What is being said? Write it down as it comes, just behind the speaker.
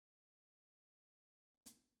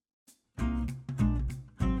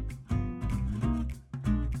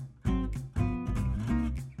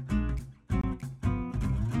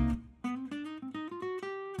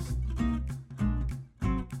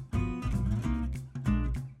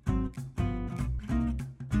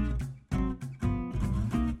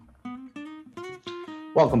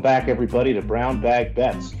Welcome back, everybody, to Brown Bag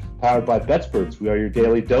Bets, powered by BetSperts. We are your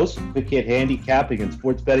daily dose of quick hit handicapping and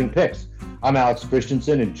sports betting picks. I'm Alex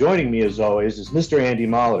Christensen, and joining me, as always, is Mr. Andy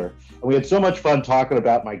Molitor. And we had so much fun talking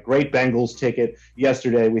about my great Bengals ticket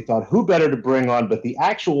yesterday. We thought, who better to bring on but the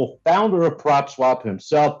actual founder of PropSwap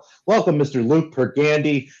himself? Welcome, Mr. Luke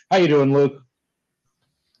Pergandy. How you doing, Luke?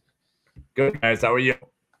 Good, guys. How are you?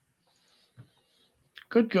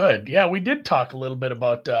 Good. Yeah, we did talk a little bit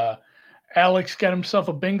about Alex got himself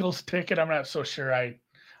a Bengals ticket. I'm not so sure. I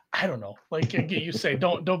don't know. Like you say,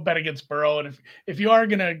 don't bet against Burrow. And if you are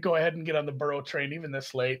gonna go ahead and get on the Burrow train, even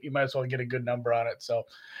this late, you might as well get a good number on it. So,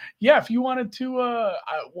 yeah, if you wanted to,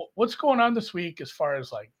 what's going on this week as far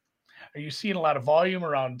as like, are you seeing a lot of volume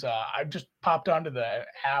around? I've just popped onto the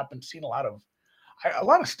app and seen a lot of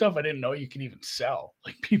stuff I didn't know you can even sell.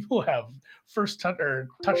 Like people have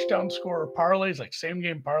touchdown score parlays, like same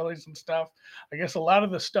game parlays and stuff. I guess a lot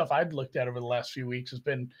of the stuff I'd looked at over the last few weeks has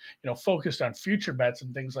been, focused on future bets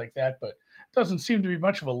and things like that, but it doesn't seem to be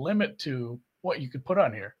much of a limit to what you could put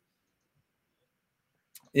on here.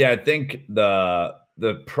 Yeah, I think the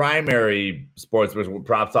primary sports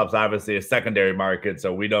prop stops obviously a secondary market,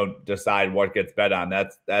 so we don't decide what gets bet on.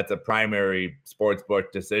 That's a primary sports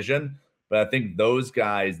book decision. But I think those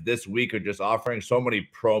guys this week are just offering so many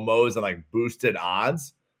promos and like boosted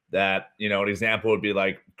odds that, an example would be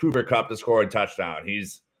like Cooper Kupp to score a touchdown.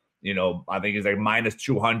 He's, I think he's like minus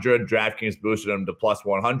 200. DraftKings boosted him to plus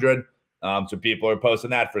 100. So people are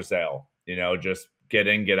posting that for sale. Just get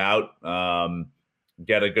in, get out,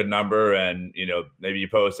 get a good number, and maybe you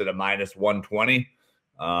post it at minus 120,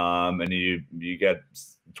 and you get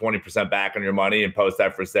 20% back on your money and post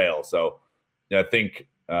that for sale. So I think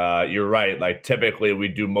you're right. Like typically we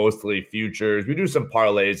do mostly futures. We do some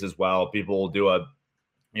parlays as well. People will do a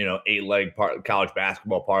 8-leg college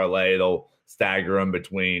basketball parlay. They'll stagger them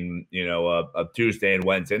between a Tuesday and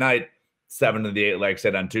Wednesday night. 7 of the 8 legs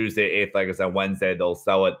sit on Tuesday, 8th leg is on Wednesday. They'll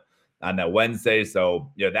sell it on that Wednesday. So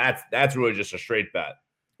that's really just a straight bet,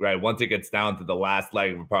 right? Once it gets down to the last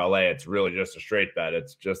leg of a parlay, it's really just a straight bet.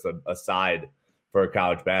 It's just a side for a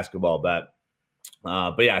college basketball bet.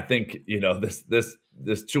 But yeah, I think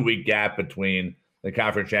this 2-week gap between the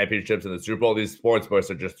conference championships and the Super Bowl, these sports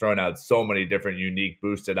books are just throwing out so many different unique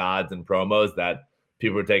boosted odds and promos that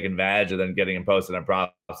people are taking advantage of, then getting them posted on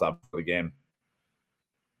props up for the game.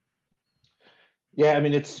 Yeah, I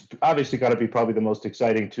mean, it's obviously got to be probably the most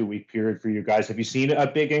exciting 2-week period for you guys. Have you seen a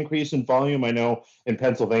big increase in volume? I know in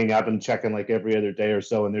Pennsylvania, I've been checking like every other day or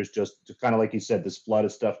so, and there's just kind of like you said, this flood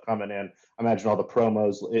of stuff coming in. I imagine all the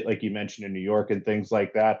promos, like you mentioned in New York and things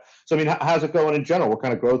like that. So, I mean, how's it going in general? What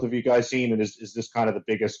kind of growth have you guys seen? And is this kind of the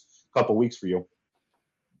biggest couple weeks for you?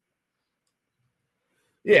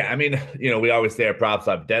 Yeah, I mean, we always say our props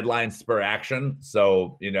up deadline spur action.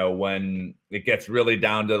 So, when it gets really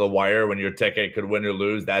down to the wire, when your ticket could win or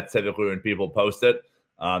lose, that's typically when people post it.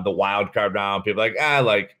 The wild card round, people are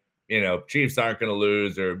like, Chiefs aren't going to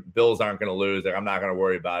lose or Bills aren't going to lose. Like, I'm not going to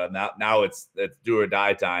worry about it. Now it's do or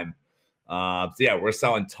die time. So yeah, we're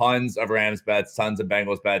selling tons of Rams bets, tons of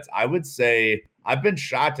Bengals bets. I would say I've been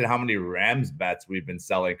shocked at how many Rams bets we've been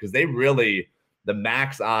selling because the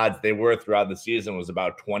max odds they were throughout the season was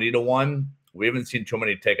about 20-1. We haven't seen too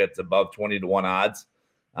many tickets above 20-1 odds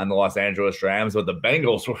on the Los Angeles Rams, but the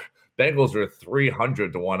Bengals were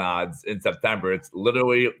 300-1 odds in September. It's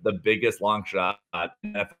literally the biggest long shot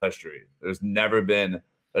in NFL history. There's never been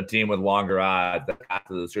a team with longer odds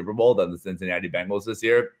after the Super Bowl than the Cincinnati Bengals this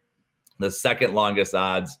year. The second longest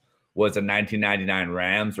odds was the 1999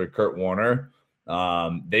 Rams or Kurt Warner.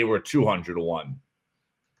 They were 200-1.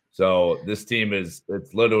 So this team it's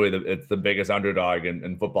literally it's the biggest underdog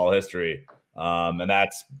in football history. And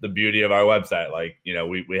that's the beauty of our website. Like,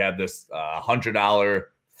 we have this $100,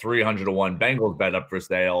 300-1 Bengals bet up for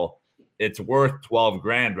sale. It's worth 12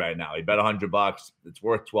 grand right now. You bet $100, it's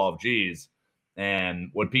worth 12 G's. And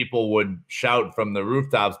what people would shout from the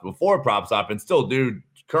rooftops before PropSwap and still do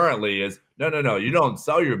currently is, no, you don't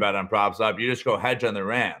sell your bet on PropSwap. You just go hedge on the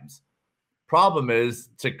Rams. Problem is,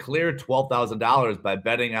 to clear $12,000 by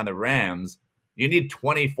betting on the Rams, you need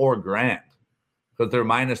 24 grand because they're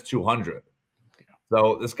minus 200.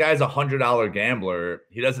 So this guy's a $100 gambler.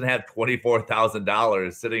 He doesn't have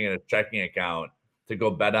 $24,000 sitting in a checking account to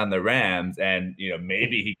go bet on the Rams. And,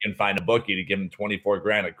 maybe he can find a bookie to give him 24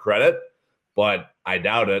 grand of credit, but I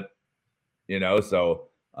doubt it, so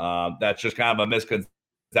that's just kind of a misconception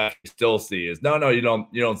that you still see is no, you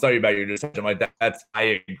don't sell your bet. You're just like that.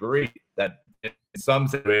 I agree that in some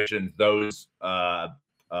situations those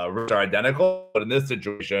risks are identical, but in this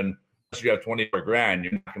situation, unless you have 24 grand,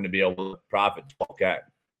 you're not going to be able to profit 12K.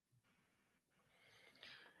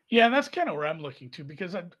 Yeah, that's kind of where I'm looking to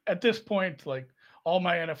because at this point, like all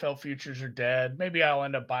my NFL futures are dead. Maybe I'll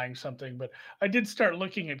end up buying something, but I did start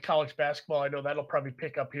looking at college basketball. I know that'll probably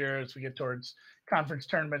pick up here as we get towards conference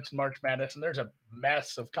tournaments and March Madness, and there's a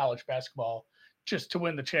mess of college basketball just to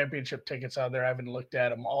win the championship tickets out there. I haven't looked at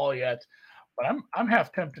them all yet, but I'm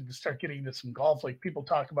half tempted to start getting into some golf. Like people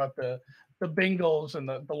talk about the Bengals and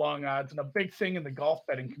the long odds, and a big thing in the golf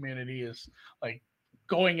betting community is like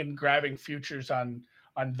going and grabbing futures on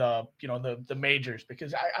the the majors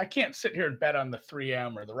because I can't sit here and bet on the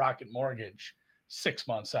 3M or the Rocket Mortgage 6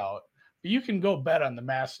 months out. But you can go bet on the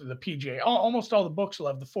Master, the PGA. Almost all the books will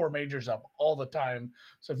have the four majors up all the time.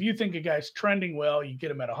 So if you think a guy's trending well, you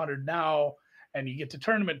get him at 100 now, and you get to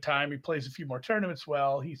tournament time, he plays a few more tournaments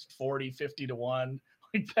well, he's 40, 50 to 1.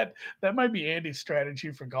 Like that might be Andy's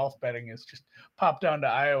strategy for golf betting is just pop down to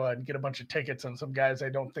Iowa and get a bunch of tickets on some guys I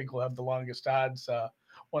don't think will have the longest odds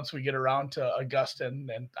once we get around to Augusta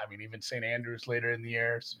and I mean even St. Andrews later in the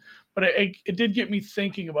years. But it did get me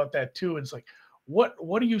thinking about that too. It's like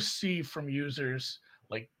what do you see from users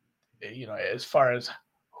like as far as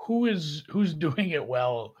who's doing it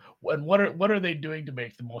well and what are they doing to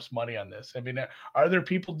make the most money on this? I mean, are there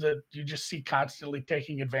people that you just see constantly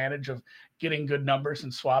taking advantage of getting good numbers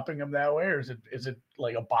and swapping them that way, or is it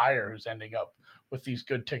like a buyer who's ending up with these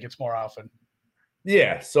good tickets more often?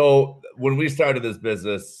 Yeah. So when we started this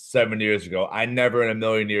business 7 years ago, I never in a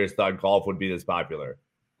million years thought golf would be this popular.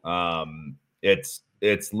 It's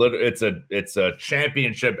a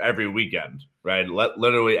championship every weekend, right?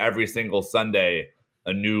 Literally every single Sunday,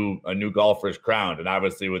 a new golfer is crowned. And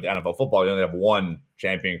obviously with NFL football, you only have one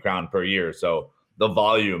champion crown per year. So the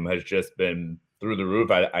volume has just been through the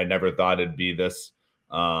roof. I never thought it'd be this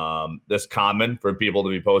common for people to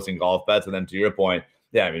be posting golf bets. And then to your point,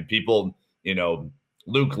 yeah, I mean, people,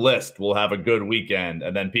 Luke List will have a good weekend,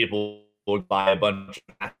 and then people will buy a bunch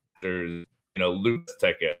of Masters, Luke's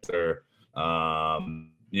tickets, or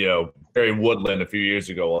Barry Woodland a few years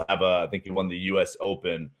ago will have I think he won the U.S.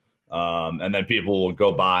 Open, and then people will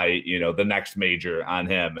go buy the next major on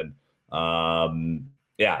him, and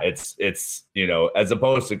it's as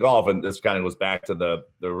opposed to golf, and this kind of goes back to the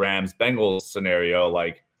Rams Bengals scenario,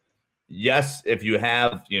 like. Yes, if you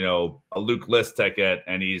have, a Luke List ticket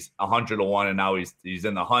and he's 100 to 1 and now he's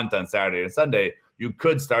in the hunt on Saturday and Sunday, you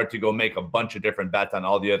could start to go make a bunch of different bets on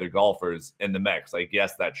all the other golfers in the mix. Like,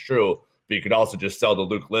 yes, that's true, but you could also just sell the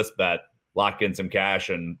Luke List bet, lock in some cash,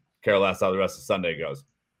 and care less how the rest of Sunday goes.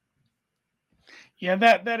 Yeah,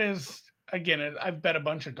 that is, again, I've bet a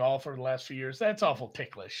bunch of golf over the last few years. That's awful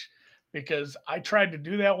ticklish because I tried to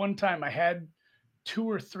do that one time. I had 2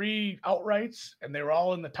 or 3 outrights and they were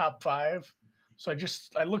all in the top 5. So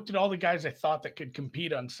I looked at all the guys I thought that could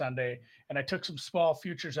compete on Sunday and I took some small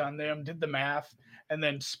futures on them, did the math, and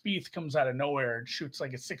then Spieth comes out of nowhere and shoots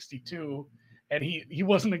like a 62. And he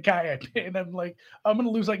wasn't a guy I paid. And I'm like, I'm going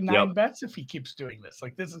to lose like 9 bets if he keeps doing this.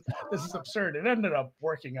 Like, this is absurd. It ended up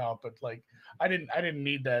working out, but like, I didn't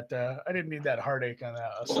need that. I didn't need that heartache on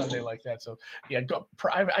a Sunday like that. So yeah,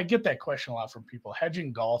 I get that question a lot from people.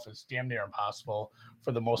 Hedging golf is damn near impossible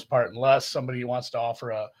for the most part, unless somebody wants to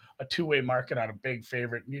offer a two-way market on a big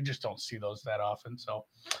favorite. And you just don't see those that often. So,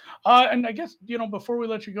 and I guess, before we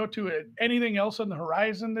let you go to it, anything else on the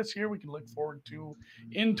horizon this year we can look forward to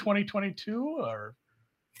in 2022 or?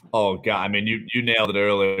 Oh God. I mean, you nailed it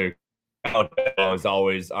earlier. Is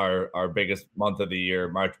always our biggest month of the year.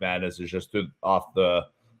 March Madness is just off the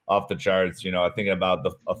charts. Thinking about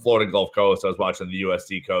the Florida Gulf Coast. I was watching the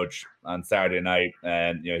USC coach on Saturday night,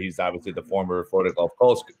 and he's obviously the former Florida Gulf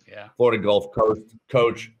Coast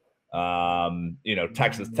coach.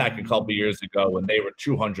 Texas Tech a couple years ago when they were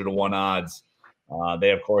 200 to 1 odds.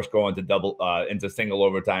 They of course go into single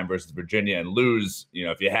overtime versus Virginia and lose.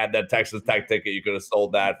 If you had that Texas Tech ticket, you could have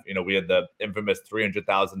sold that. We had the infamous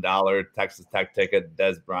 $300,000 Texas Tech ticket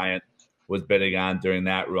Des Bryant was bidding on during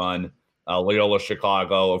that run. Loyola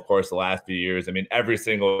Chicago, of course, the last few years. I mean, every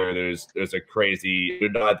single year there's a crazy.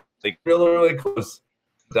 Like really close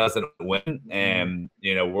doesn't win, and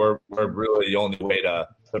we're really the only way to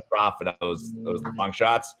profit on those long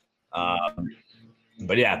shots.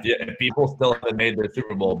 But yeah, if people still haven't made their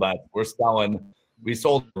Super Bowl bet, we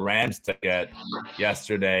sold the Rams ticket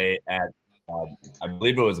yesterday at, I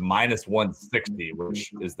believe it was -160,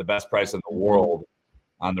 which is the best price in the world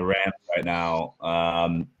on the Rams right now.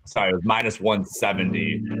 Sorry, it was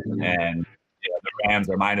 -170, and the Rams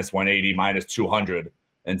are -180, -200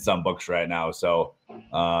 in some books right now. So,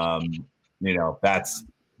 that's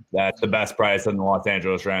the best price in the Los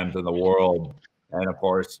Angeles Rams in the world. And of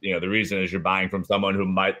course, the reason is you're buying from someone who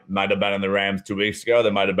might have been in the Rams 2 weeks ago.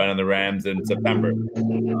 They might have been in the Rams in September.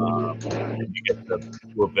 You get to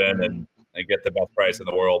swoop in and get the best price in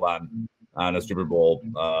the world on a Super Bowl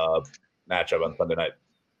matchup on Sunday night.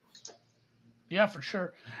 Yeah, for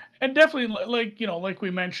sure. And definitely, like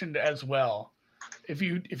we mentioned as well, if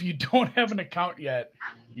you don't have an account yet,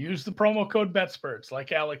 use the promo code BetSperts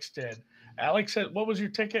like Alex did. Alex said, what was your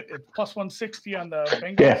ticket? It's plus 160 on the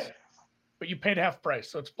Bengals. Yeah. But you paid half price,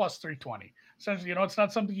 so it's plus 320. Essentially, it's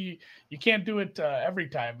not something you can't do it every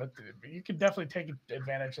time, but you can definitely take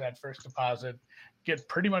advantage of that first deposit. Get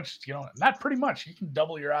pretty much, not pretty much. You can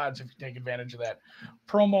double your odds if you take advantage of that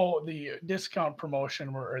promo, the discount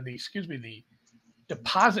promotion, or the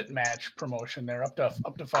deposit match promotion there, up to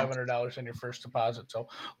 $500 on your first deposit. So,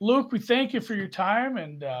 Luke, we thank you for your time,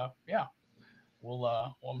 and I'm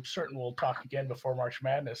certain we'll talk again before March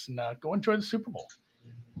Madness, and go enjoy the Super Bowl.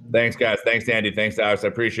 Thanks, guys. Thanks, Andy. Thanks, Alex. I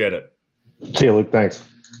appreciate it. See you, Luke. Thanks.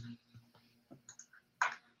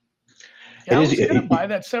 Yeah, I was going to buy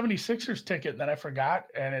that 76ers ticket, and then I forgot,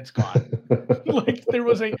 and it's gone. Like there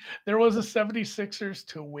was a 76ers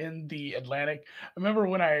to win the Atlantic. I remember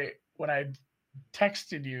when I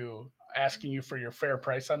texted you asking you for your fair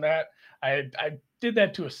price on that. I did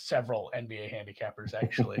that to several NBA handicappers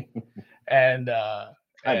actually, and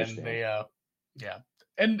they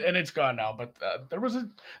And it's gone now, but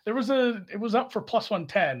it was up for plus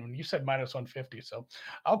 110 when you said minus 150. So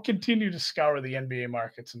I'll continue to scour the NBA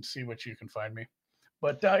markets and see what you can find me.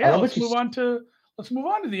 But let's move on to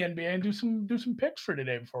the NBA and do some picks for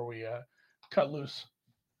today before we cut loose.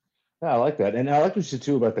 Yeah, I like that. And I like what you said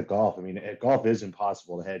too about the golf. I mean, golf is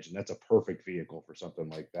impossible to hedge, and that's a perfect vehicle for something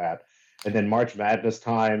like that. And then March Madness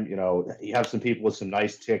time, you have some people with some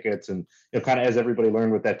nice tickets, and kind of as everybody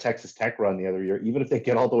learned with that Texas Tech run the other year, even if they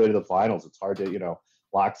get all the way to the finals, it's hard to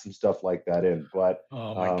lock some stuff like that in. But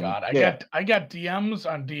oh my God, I got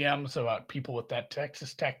DMs on DMs about people with that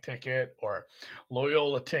Texas Tech ticket or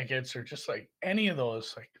Loyola tickets or just like any of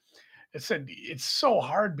those. Like it said, it's so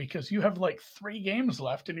hard because you have like 3 games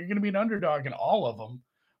left, and you're going to be an underdog in all of them.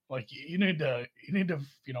 Like you need to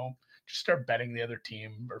just start betting the other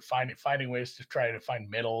team or finding ways to try to find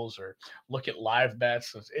middles or look at live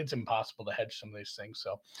bets. It's impossible to hedge some of these things.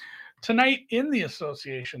 So tonight in the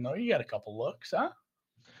association, though, you got a couple looks, huh?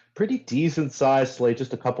 Pretty decent size slate.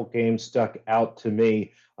 Just a couple games stuck out to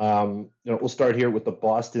me. We'll start here with the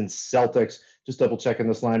Boston Celtics. Just double checking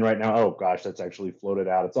this line right now. Oh gosh, that's actually floated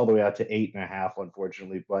out. It's all the way out to 8.5,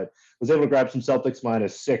 unfortunately, but was able to grab some Celtics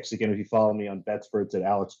 -6. Again, if you follow me on BetSperts at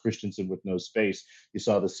Alex Christensen with no space, you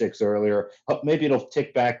saw the 6 earlier. Maybe it'll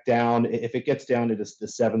tick back down. If it gets down to the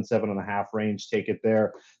 7.5 range, take it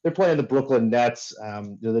there. They're playing the Brooklyn Nets.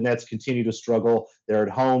 The Nets continue to struggle. They're at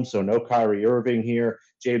home, so no Kyrie Irving here.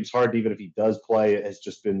 James Harden, even if he does play, has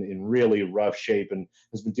just been in really rough shape and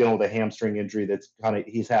has been dealing with a hamstring injury that's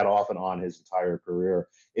he's had off and on his entire career.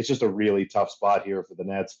 It's just a really tough spot here for the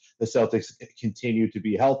Nets. The Celtics continue to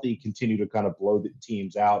be healthy, continue to kind of blow the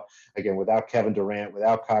teams out. Again, without Kevin Durant,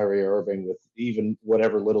 without Kyrie Irving, with even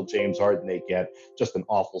whatever little James Harden they get, just an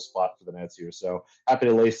awful spot for the Nets here. So happy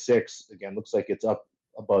to lay 6. Again, looks like it's up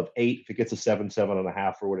above 8. If it gets a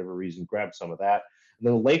 7.5 for whatever reason, grab some of that. And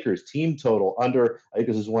then the Lakers team total under. I think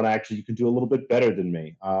this is one actually you can do a little bit better than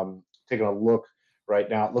me. Taking a look right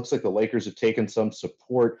now, it looks like the Lakers have taken some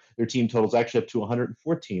support. Their team total is actually up to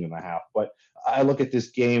 114.5. But I look at this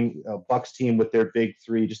game, Bucks team with their big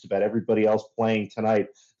 3, just about everybody else playing tonight.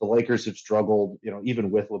 The Lakers have struggled, even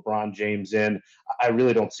with LeBron James in. I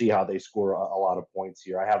really don't see how they score a lot of points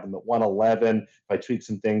here. I have them at 111. If I tweak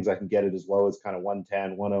some things, I can get it as low as kind of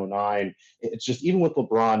 110, 109. It's just even with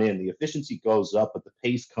LeBron in, the efficiency goes up, but the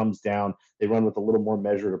pace comes down. They run with a little more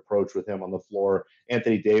measured approach with him on the floor.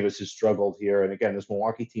 Anthony Davis has struggled here. And again, this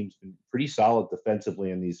Milwaukee team's been pretty solid defensively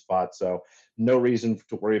in these spots. So no reason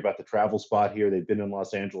to worry about the travel spot here. They've been in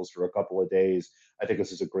Los Angeles for a couple of days. I think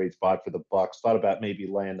this is a great spot for the Bucks. Thought about maybe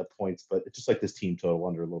laying the points, but it's just like this team total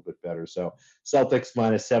under a little bit better. So Celtics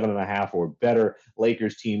 -7.5 or better.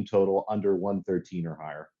 Lakers team total under 113 or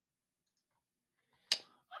higher.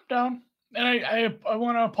 I'm down. And I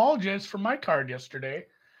want to apologize for my card yesterday.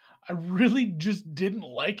 I really just didn't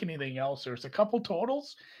like anything else. There was a couple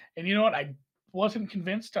totals, and you know what? I wasn't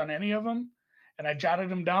convinced on any of them, and I jotted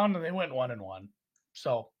them down, and they went 1-1.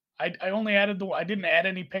 So I only added I didn't add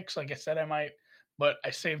any picks like I said I might, but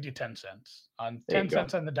I saved you 10 cents on 10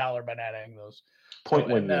 cents on the dollar by not adding those.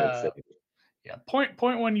 0.1 units saved. Yeah,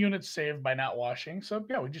 0.1 units saved by not washing. So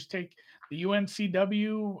yeah, we just take the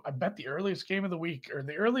UNCW. I bet the earliest game of the week or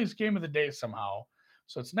the earliest game of the day somehow.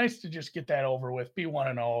 So it's nice to just get that over with, be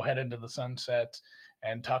 1-0, head into the sunset,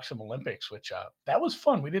 and talk some Olympics, which that was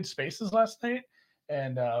fun. We did spaces last night,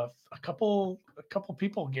 and a couple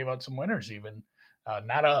people gave out some winners even.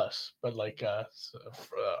 Not us, but like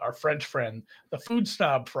our French friend, the food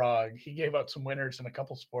snob frog. He gave out some winners in a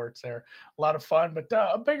couple sports there. A lot of fun, but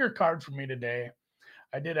a bigger card for me today.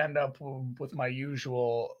 I did end up with my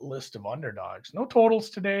usual list of underdogs. No totals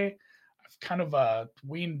today. I've kind of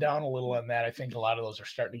weaned down a little on that. I think a lot of those are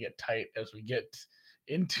starting to get tight as we get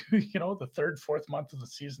into the third, fourth month of the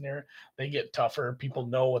season here. They get tougher. People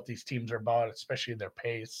know what these teams are about, especially their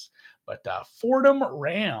pace. But Fordham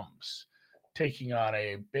Rams taking on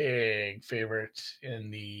a big favorite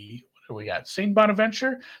in the what do we got? St.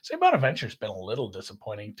 Bonaventure. St. Bonaventure's been a little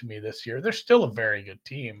disappointing to me this year. They're still a very good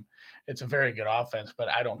team. It's a very good offense, but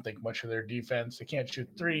I don't think much of their defense. They can't shoot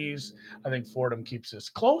threes. I think Fordham keeps this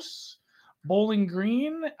close. Bowling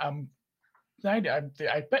Green. I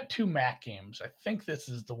bet 2 MAC games. I think this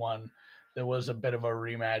is the one that was a bit of a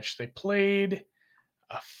rematch. They played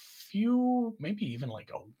a few, maybe even like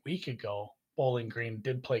a week ago. Bowling Green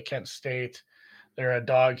did play Kent State. They're a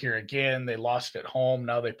dog here again. They lost at home.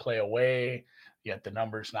 Now they play away, yet the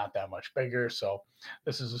number's not that much bigger. So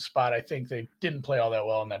this is a spot I think they didn't play all that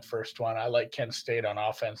well in that first one. I like Kent State on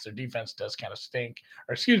offense. Their defense does kind of stink.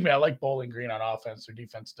 Or excuse me, I like Bowling Green on offense. Their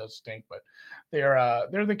defense does stink, but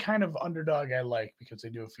they're the kind of underdog I like because they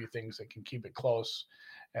do a few things that can keep it close.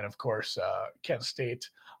 And of course, Kent State,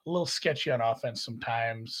 a little sketchy on offense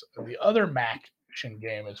sometimes. The other MAC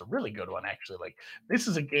game is a really good one, actually. Like, this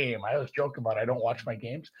is a game I always joke about. I don't watch my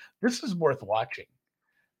games. This is worth watching.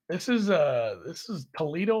 This is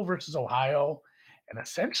Toledo versus Ohio, and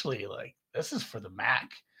essentially, like, this is for the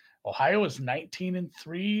MAC. Ohio is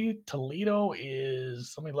 19-3. Toledo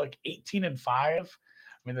is 18-5. I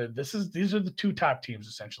mean, these are the 2 top teams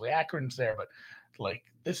essentially. Akron's there, but like,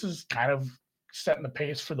 this is kind of setting the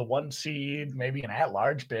pace for the 1 seed, maybe an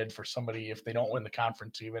at-large bid for somebody if they don't win the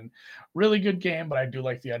conference even. Really good game, but I do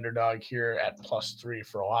like the underdog here at +3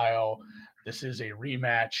 for Ohio. This is a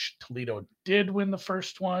rematch. Toledo did win the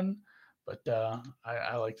first one, but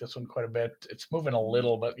I like this one quite a bit. It's moving a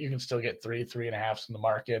little, but you can still get 3.5s in the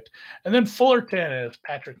market. And then Fullerton, as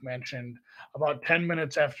Patrick mentioned, about 10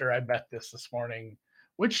 minutes after I bet this morning,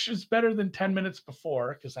 which is better than 10 minutes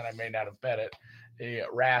before, because then I may not have bet it.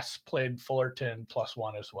 RAS played Fullerton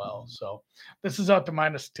 +1 as well. So this is out to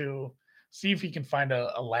 -2. See if you can find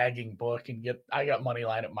a lagging book and I got money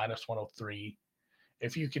line at -103.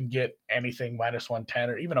 If you can get anything -110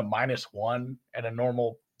 or even a -1 at a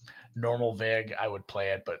normal VIG, I would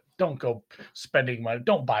play it, but don't go spending money.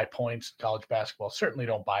 Don't buy points in college basketball. Certainly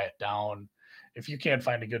don't buy it down. If you can't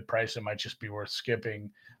find a good price, it might just be worth skipping.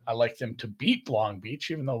 I like them to beat Long Beach,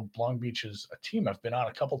 even though Long Beach is a team I've been on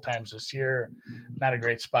a couple times this year. Not a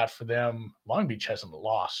great spot for them. Long Beach hasn't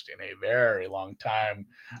lost in a very long time.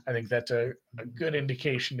 I think that's a good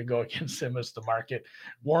indication to go against them as the market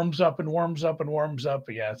warms up and warms up and warms up.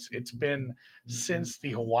 But yeah, it's been since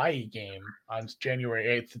the Hawaii game on January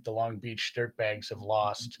 8th that the Long Beach Dirtbags have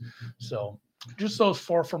lost. So just those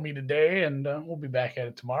 4 for me today, and we'll be back at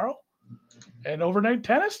it tomorrow. And overnight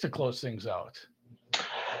tennis to close things out.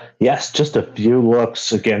 Yes, just a few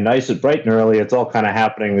looks. Again, nice and bright and early. It's all kind of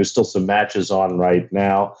happening. There's still some matches on right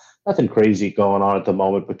now. Nothing crazy going on at the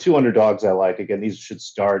moment, but 2 underdogs I like. Again, these should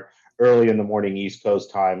start early in the morning East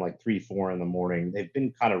Coast time, like 3, 4 in the morning. They've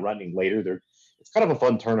been kind of running later. It's kind of a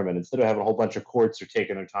fun tournament. Instead of having a whole bunch of courts, they're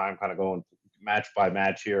taking their time, kind of going match by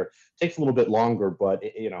match here. Takes a little bit longer, but I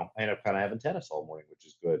end up kind of having tennis all morning, which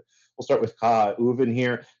is good. We'll start with Ka Uven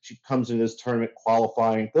here. She comes into this tournament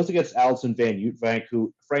qualifying, goes against Allison Van Uytvanck,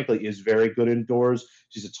 who frankly is very good indoors.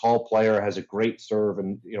 She's a tall player, has a great serve,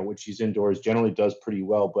 and when she's indoors, generally does pretty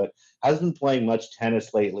well, but hasn't been playing much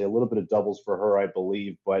tennis lately. A little bit of doubles for her, I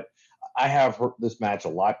believe, but I have this match a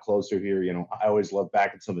lot closer here. I always love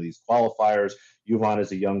back at some of these qualifiers. Uvan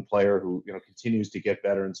is a young player who continues to get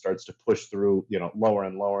better and starts to push through lower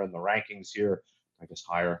and lower in the rankings here. I guess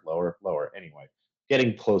higher, lower. Anyway,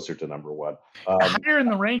 getting closer to number 1. Higher in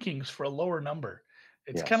the rankings for a lower number.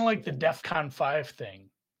 It's kind of like the DEFCON 5 thing.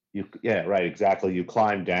 Yeah, right, exactly. You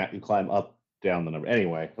climb up, down the number.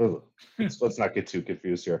 Anyway, let's not get too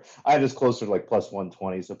confused here. I have this closer to like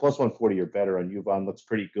 +120, so +140 or better on Uvan looks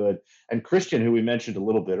pretty good. And Christian, who we mentioned a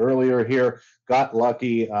little bit earlier here, got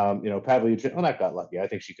lucky. Pavlyuchenko, not got lucky. I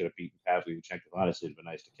think she could have beaten Pavlyuchenko. Honestly, it'd been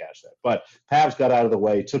nice to catch that. But Pavs got out of the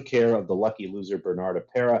way, took care of the lucky loser Bernarda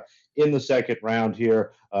Pera in the second round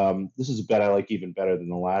here. This is a bet I like even better than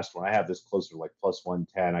the last one. I have this closer to like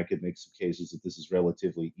 +110. I could make some cases that this is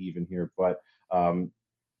relatively even here, but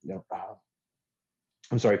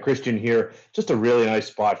I'm sorry, Christian here. Just a really nice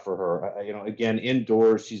spot for her. Again,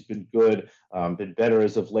 indoors, she's been good, been better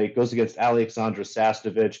as of late. Goes against Alexandra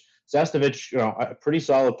Sasnovich. Sasnovich, a pretty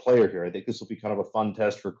solid player here. I think this will be kind of a fun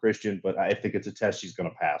test for Christian, but I think it's a test she's going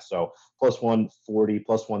to pass. So plus 140,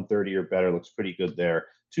 plus 130 or better looks pretty good there.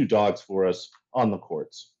 2 dogs for us on the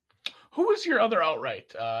courts. Who was your other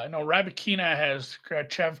outright? I know Rybakina has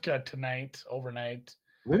Krachevka tonight, overnight.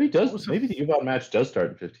 Maybe it does. Maybe the UVOD match does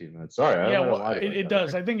start in 15 minutes. Sorry. It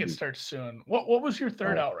does. I think it starts soon. What was your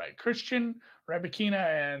third outright? Christian,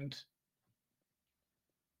 Rybakina, and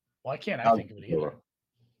why can't I think of it either?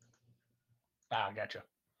 Gotcha.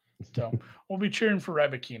 So we'll be cheering for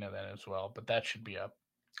Rybakina then as well, but that should be up.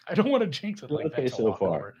 I don't want to jinx it like that so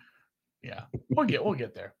far. Yeah, we'll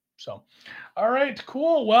get there. So, all right,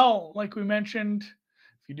 cool. Well, like we mentioned,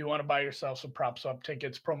 if you do want to buy yourself some props up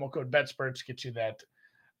tickets, promo code BetSperts gets you that.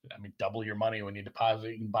 Double your money when you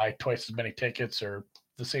deposit. You can buy twice as many tickets or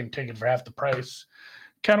the same ticket for half the price.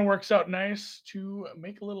 Kind of works out nice to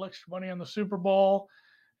make a little extra money on the Super Bowl.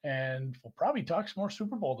 And we'll probably talk some more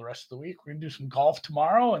Super Bowl the rest of the week. We're going to do some golf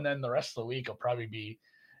tomorrow, and then the rest of the week will probably be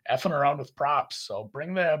effing around with props. So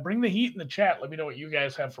bring the heat in the chat. Let me know what you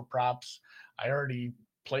guys have for props. I already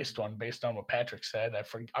placed one based on what Patrick said.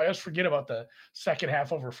 I always forget about the second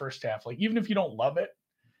half over first half. Like, even if you don't love it,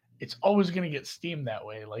 it's always going to get steamed that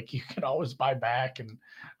way. Like, you can always buy back and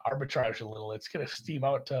arbitrage a little. It's going to steam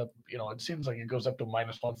out to, it seems like it goes up to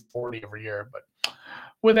minus 140 every year. But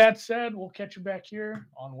with that said, we'll catch you back here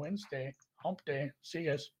on Wednesday, hump day. See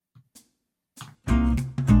you guys.